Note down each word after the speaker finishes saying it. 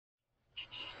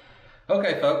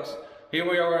Okay folks, here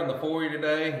we are in the foyer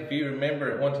today. If you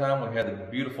remember, at one time we had the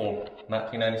beautiful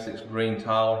 1996 green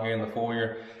tile here in the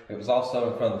foyer. It was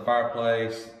also in front of the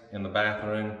fireplace, in the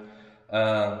bathroom.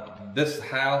 This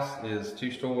house is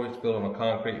 2 stories, built on a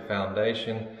concrete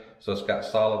foundation, so it's got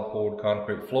solid poured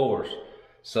concrete floors.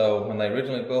 So when they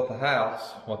originally built the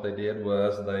house, what they did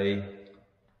was they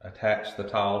attached the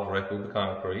tile directly to the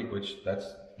concrete, which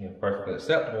that's perfectly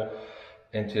acceptable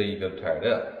until you go tear it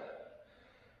up.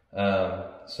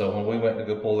 So when we went to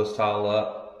go pull this tile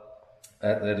up,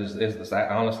 that is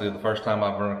honestly the first time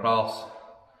I've run across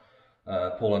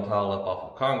pulling tile up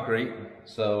off of concrete.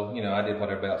 So I did what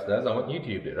everybody else does. I went and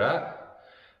YouTubed it, right?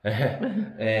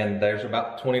 And there's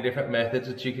about 20 different methods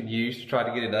that you can use to try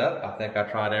to get it up. I think I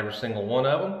tried every single one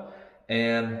of them,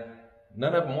 and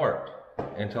none of them worked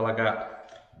until I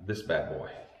got this bad boy.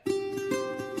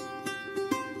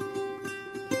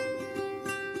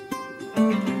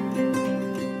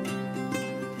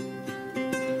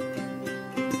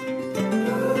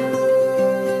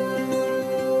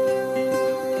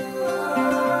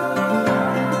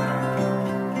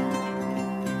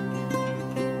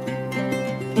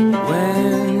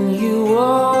 When you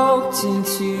walked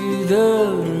into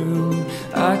the room,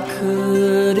 I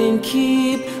couldn't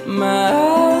keep my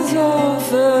eyes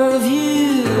off of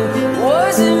you.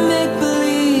 Was it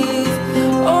make-believe,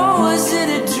 or was it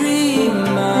a dream?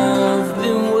 I've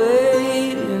been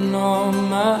waiting all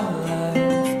my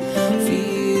life.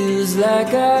 Feels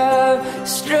like I've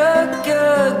struck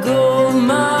a gold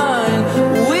mine.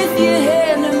 With your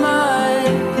hand in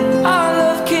mine, our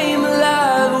love came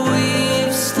alive.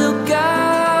 We've still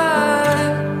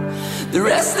got the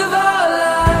rest of our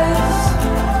lives.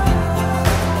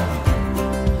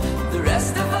 The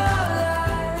rest of our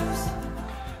lives.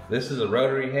 This is a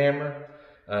rotary hammer.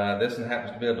 This one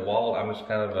happens to be a DeWalt. I'm just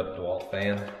kind of a DeWalt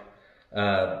fan.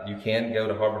 You can go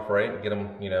to Harbor Freight and get them,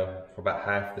 for about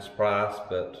half this price,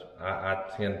 but I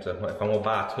tend to, if I'm gonna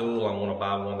buy a tool, I wanna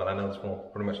buy one that I know is gonna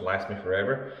pretty much last me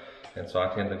forever. And so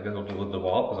I tend to go with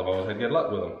DeWalt because I've always had good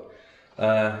luck with them.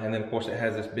 And then of course it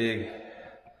has this big,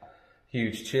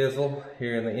 huge chisel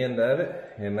here in the end of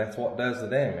it, and that's what does the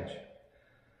damage.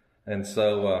 And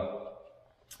so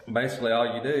basically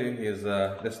all you do is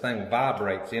this thing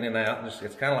vibrates in and out.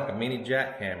 It's kind of like a mini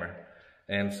jackhammer.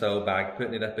 And so by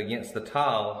putting it up against the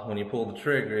tile, when you pull the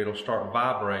trigger, it'll start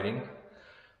vibrating,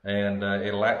 and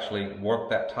it'll actually work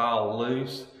that tile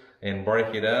loose and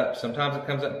break it up. Sometimes it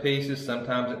comes up in pieces,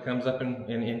 sometimes it comes up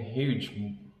in huge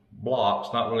blocks,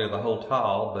 not really the whole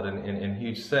tile, but in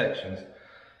huge sections.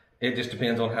 It just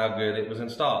depends on how good it was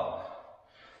installed.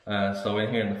 So in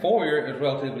here in the foyer, it was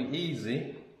relatively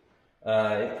easy.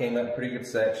 It came up in pretty good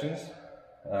sections,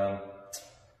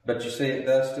 but you see it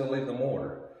does still leave the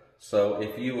mortar. So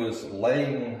if you was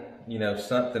laying,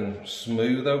 something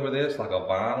smooth over this, like a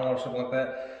vinyl or something like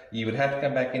that, you would have to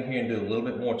come back in here and do a little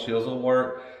bit more chisel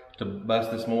work to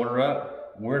bust this mortar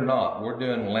up. We're not. We're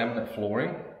doing laminate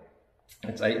flooring.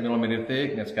 It's 8mm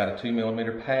thick, and it's got a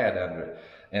 2mm pad under it.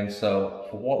 And so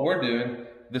for what we're doing,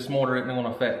 this mortar isn't going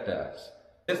to affect us.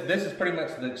 This is pretty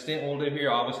much the extent we'll do here.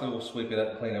 Obviously, we'll sweep it up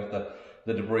and clean up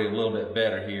the debris a little bit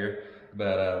better here.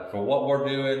 But for what we're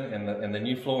doing and the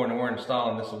new flooring that we're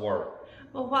installing, this will work.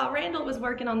 Well, while Randall was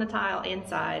working on the tile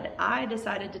inside, I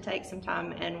decided to take some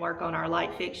time and work on our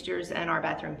light fixtures and our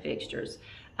bathroom fixtures.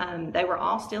 They were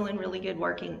all still in really good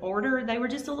working order. They were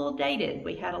just a little dated.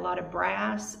 We had a lot of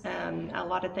brass, a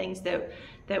lot of things that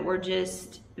were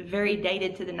just very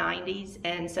dated to the 90s.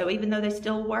 And so even though they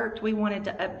still worked, we wanted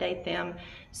to update them.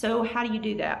 So how do you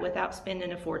do that without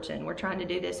spending a fortune? We're trying to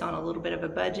do this on a little bit of a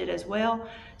budget as well.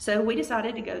 So we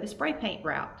decided to go the spray paint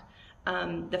route.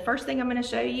 The first thing I'm going to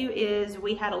show you is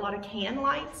we had a lot of can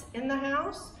lights in the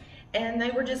house, and they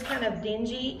were just kind of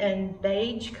dingy and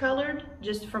beige colored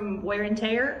just from wear and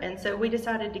tear. And so we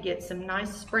decided to get some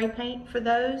nice spray paint for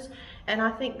those, and I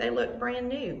think they look brand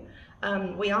new.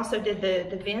 We also did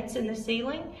the vents in the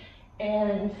ceiling,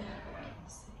 and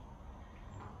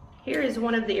here is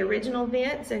one of the original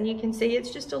vents, and you can see it's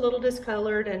just a little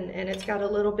discolored, and it's got a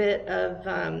little bit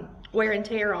of wear and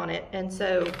tear on it. And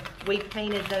so we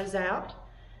painted those out,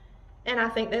 and I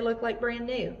think they look like brand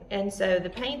new. And so the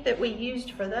paint that we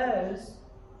used for those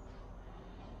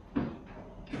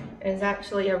is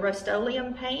actually a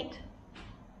Rust-Oleum paint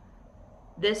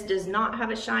This does not have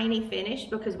a shiny finish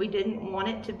because we didn't want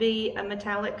it to be a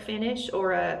metallic finish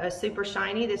or a super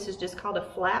shiny. This is just called a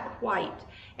flat white,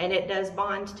 and it does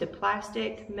bond to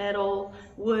plastic, metal,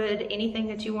 wood, anything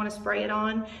that you want to spray it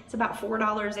on. It's about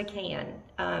 $4 a can.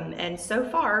 And so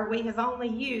far we have only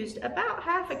used about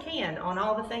half a can on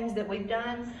all the things that we've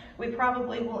done. We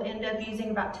probably will end up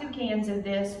using about 2 cans of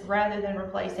this rather than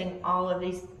replacing all of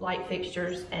these light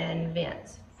fixtures and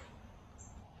vents.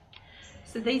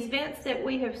 So these vents that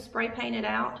we have spray painted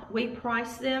out, we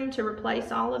price them to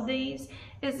replace all of these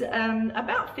is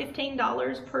about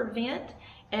 $15 per vent.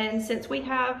 And since we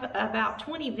have about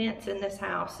 20 vents in this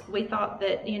house, we thought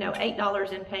that, you know,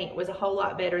 $8 in paint was a whole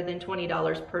lot better than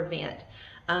 $20 per vent.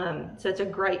 So it's a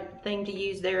great thing to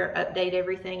use there, update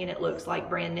everything, and it looks like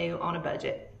brand new on a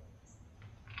budget.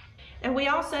 And we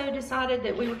also decided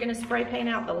that we were going to spray paint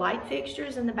out the light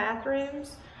fixtures in the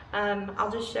bathrooms. I'll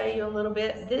just show you a little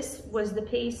bit. This was the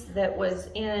piece that was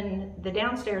in the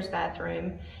downstairs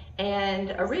bathroom,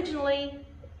 and originally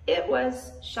it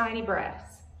was shiny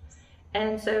brass.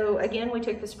 And so again, we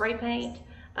took the spray paint.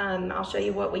 I'll show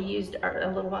you what we used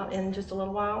in just a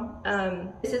little while.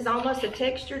 This is almost a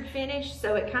textured finish,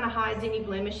 so it kind of hides any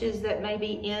blemishes that may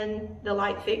be in the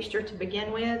light fixture to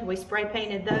begin with. We spray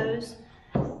painted those,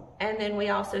 and then we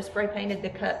also spray painted the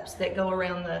cups that go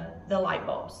around the light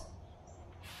bulbs.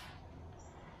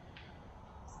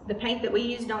 The paint that we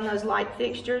used on those light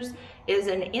fixtures is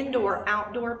an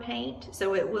indoor-outdoor paint,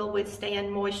 so it will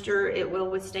withstand moisture, it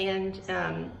will withstand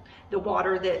the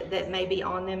water that may be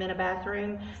on them in a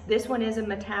bathroom. This one is a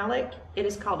metallic. It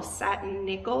is called satin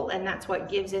nickel, and that's what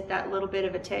gives it that little bit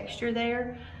of a texture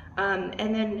there.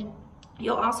 And then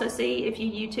you'll also see, if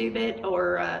you YouTube it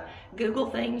or Google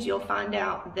things, you'll find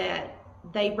out that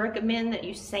they recommend that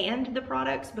you sand the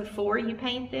products before you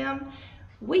paint them.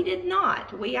 We did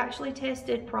not. We actually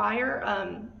tested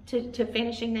prior to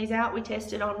finishing these out. We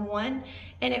tested on one,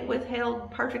 and it withheld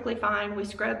perfectly fine. We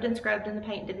scrubbed and scrubbed, and the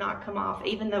paint did not come off,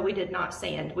 even though we did not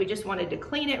sand. We just wanted to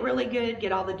clean it really good,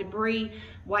 get all the debris,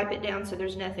 wipe it down so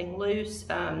there's nothing loose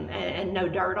and no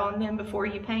dirt on them before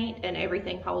you paint, and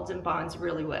everything holds and bonds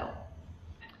really well.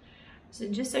 So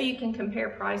just so you can compare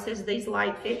prices, these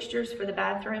light fixtures for the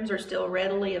bathrooms are still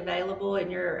readily available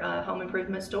in your home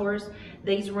improvement stores.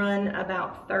 These run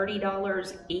about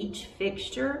 $30 each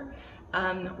fixture.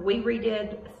 We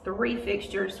redid 3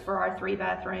 fixtures for our 3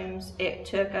 bathrooms. It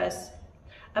took us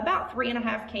about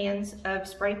 3.5 cans of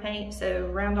spray paint, so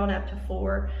round on up to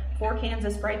 4. 4 cans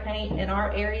of spray paint in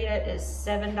our area is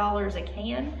 $7 a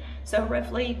can, so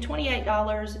roughly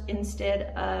 $28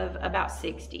 instead of about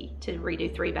 $60 to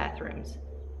redo 3 bathrooms.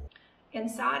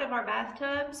 Inside of our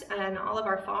bathtubs and all of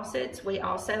our faucets, we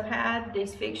also had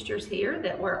these fixtures here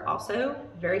that were also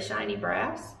very shiny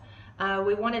brass.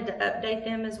 We wanted to update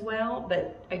them as well,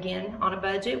 but again, on a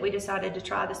budget, we decided to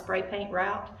try the spray paint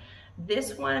route.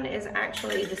 This one is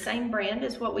actually the same brand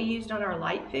as what we used on our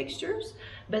light fixtures,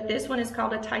 but this one is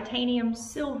called a titanium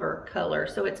silver color.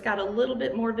 So it's got a little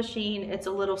bit more of a sheen, it's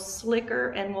a little slicker,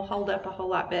 and will hold up a whole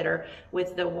lot better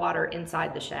with the water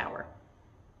inside the shower.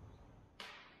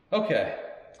 Okay,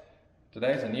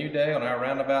 today's a new day on our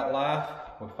Roundabout life.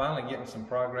 We're finally getting some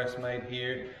progress made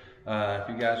here. If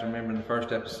you guys remember in the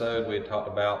first episode, we had talked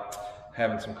about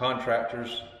having some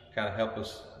contractors kind of help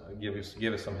us, give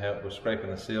us some help with scraping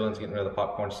the ceilings, getting rid of the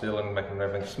popcorn ceiling, making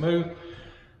everything smooth.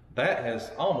 That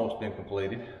has almost been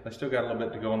completed. They still got a little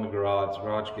bit to go in the garage. The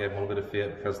garage gave them a little bit of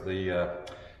fit because the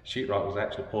sheetrock was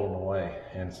actually pulling away,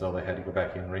 and so they had to go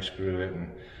back in and re-screw it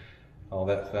and all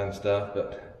that fun stuff.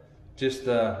 But just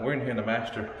we're in here in the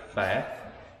master bath,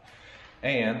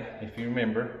 and if you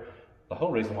remember, the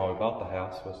whole reason why we bought the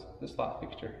house was this light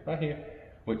fixture right here,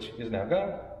 which is now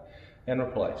gone and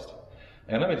replaced.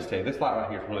 And let me just tell you, this light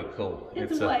right here is really cool.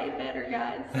 It's way better,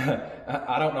 guys.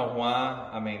 I don't know why.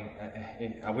 I mean,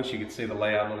 I wish you could see the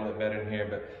layout a little bit better in here,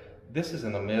 but this is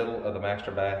in the middle of the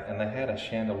master bath, and they had a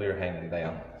chandelier hanging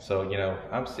down. So, you know,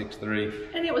 I'm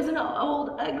 6'3". And it was an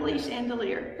old, ugly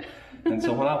chandelier. And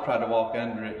so when I tried to walk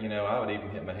under it, you know, I would even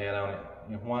hit my head on it.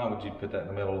 You know, why would you put that in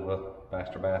the middle of the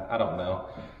master bath? I don't know.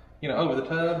 You know, over the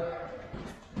tub,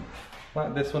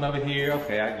 like this one over here,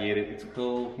 okay, I get it. It's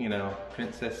cool, you know,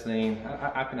 princess scene.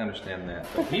 I can understand that.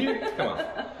 But here, come on.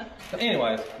 But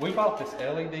anyways, we bought this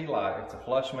LED light. It's a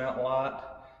flush mount light.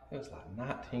 It was like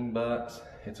 19 bucks.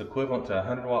 It's equivalent to a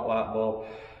 100-watt light bulb.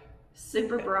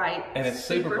 Super bright. And it's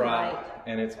super bright,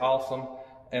 and it's awesome.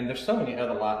 And there's so many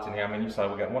other lights in here. I mean, you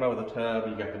saw we got one over the tub.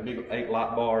 You got the big 8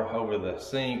 light bar over the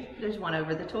sink. There's one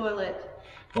over the toilet.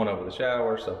 One over the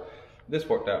shower. So this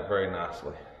worked out very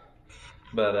nicely.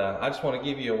 But I just want to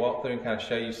give you a walkthrough and kind of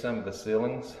show you some of the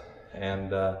ceilings.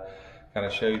 And kind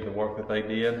of show you the work that they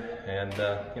did. And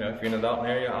you know, if you're in the Dalton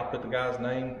area, I'll put the guy's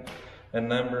name and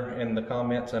number in the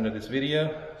comments under this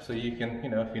video, so you can, you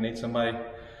know, if you need somebody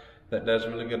that does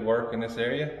really good work in this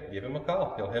area, give him a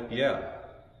call. He'll help you out.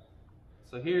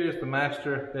 So here's the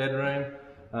master bedroom.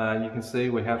 You can see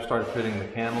we have started putting the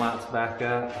can lights back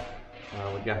up.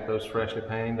 We got those freshly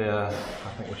painted. I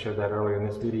think we showed that earlier in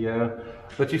this video.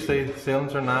 But you see the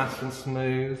ceilings are nice and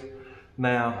smooth.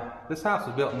 Now, this house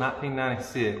was built in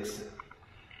 1996,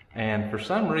 and for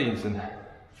some reason,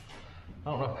 I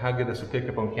don't know how good this will pick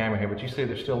up on camera here, but you see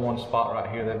there's still one spot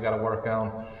right here they've got to work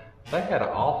on. They had an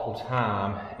awful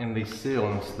time in these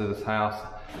ceilings to this house,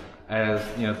 as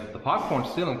you know, the popcorn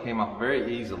ceiling came off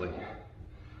very easily.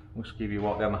 We'll just give you a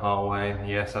walk down the hallway.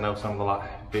 Yes, I know some of the light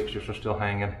fixtures are still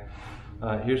hanging.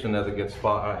 Here's another good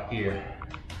spot right here.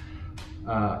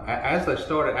 As they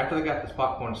started, after they got this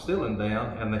popcorn ceiling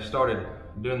down and they started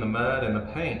doing the mud and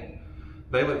the paint,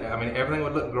 they would, I mean, everything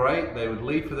would look great. They would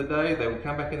leave for the day, they would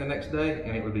come back in the next day,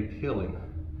 and it would be peeling.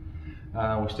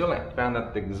 We still haven't found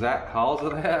out the exact cause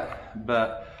of that,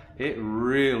 but it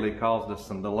really caused us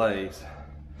some delays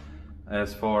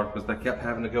as far, because they kept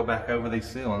having to go back over these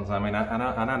ceilings. I mean,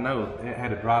 I know it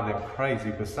had to drive them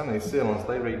crazy, because some of these ceilings,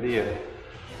 they redid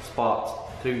spots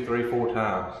 2, 3, 4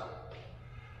 times.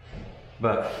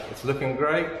 But it's looking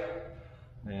great,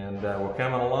 and we're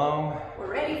coming along.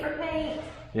 We're ready for paint.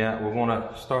 Yeah, we're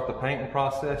gonna start the painting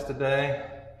process today,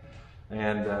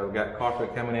 and we've got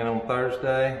carpet coming in on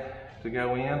Thursday to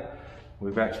go in.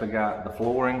 We've actually got the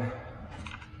flooring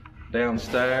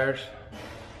downstairs,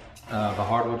 the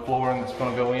hardwood flooring that's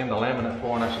gonna go in, the laminate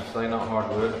flooring I should say, not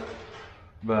hardwood.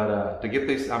 But to get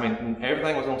these, I mean,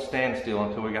 everything was on standstill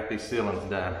until we got these ceilings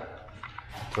done,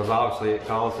 because obviously it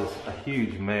causes a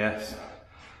huge mess.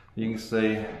 You can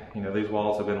see, you know, these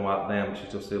walls have been wiped down, but you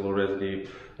still see a little residue.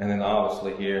 And then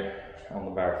obviously here on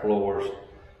the bare floors,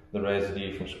 the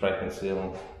residue from scraping the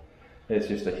ceiling. It's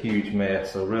just a huge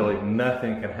mess. So really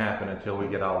nothing can happen until we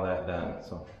get all that done.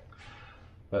 So,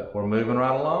 but we're moving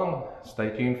right along.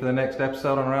 Stay tuned for the next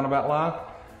episode on Roundabout Live.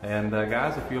 And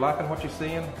guys, if you're liking what you're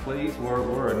seeing, please,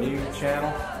 we're a new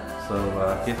channel.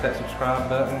 So hit that subscribe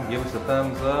button, give us a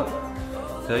thumbs up,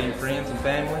 tell your friends and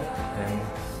family, and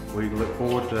we look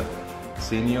forward to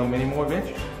seeing you on many more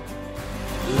adventures.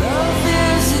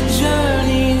 Love is a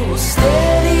journey, we'll stay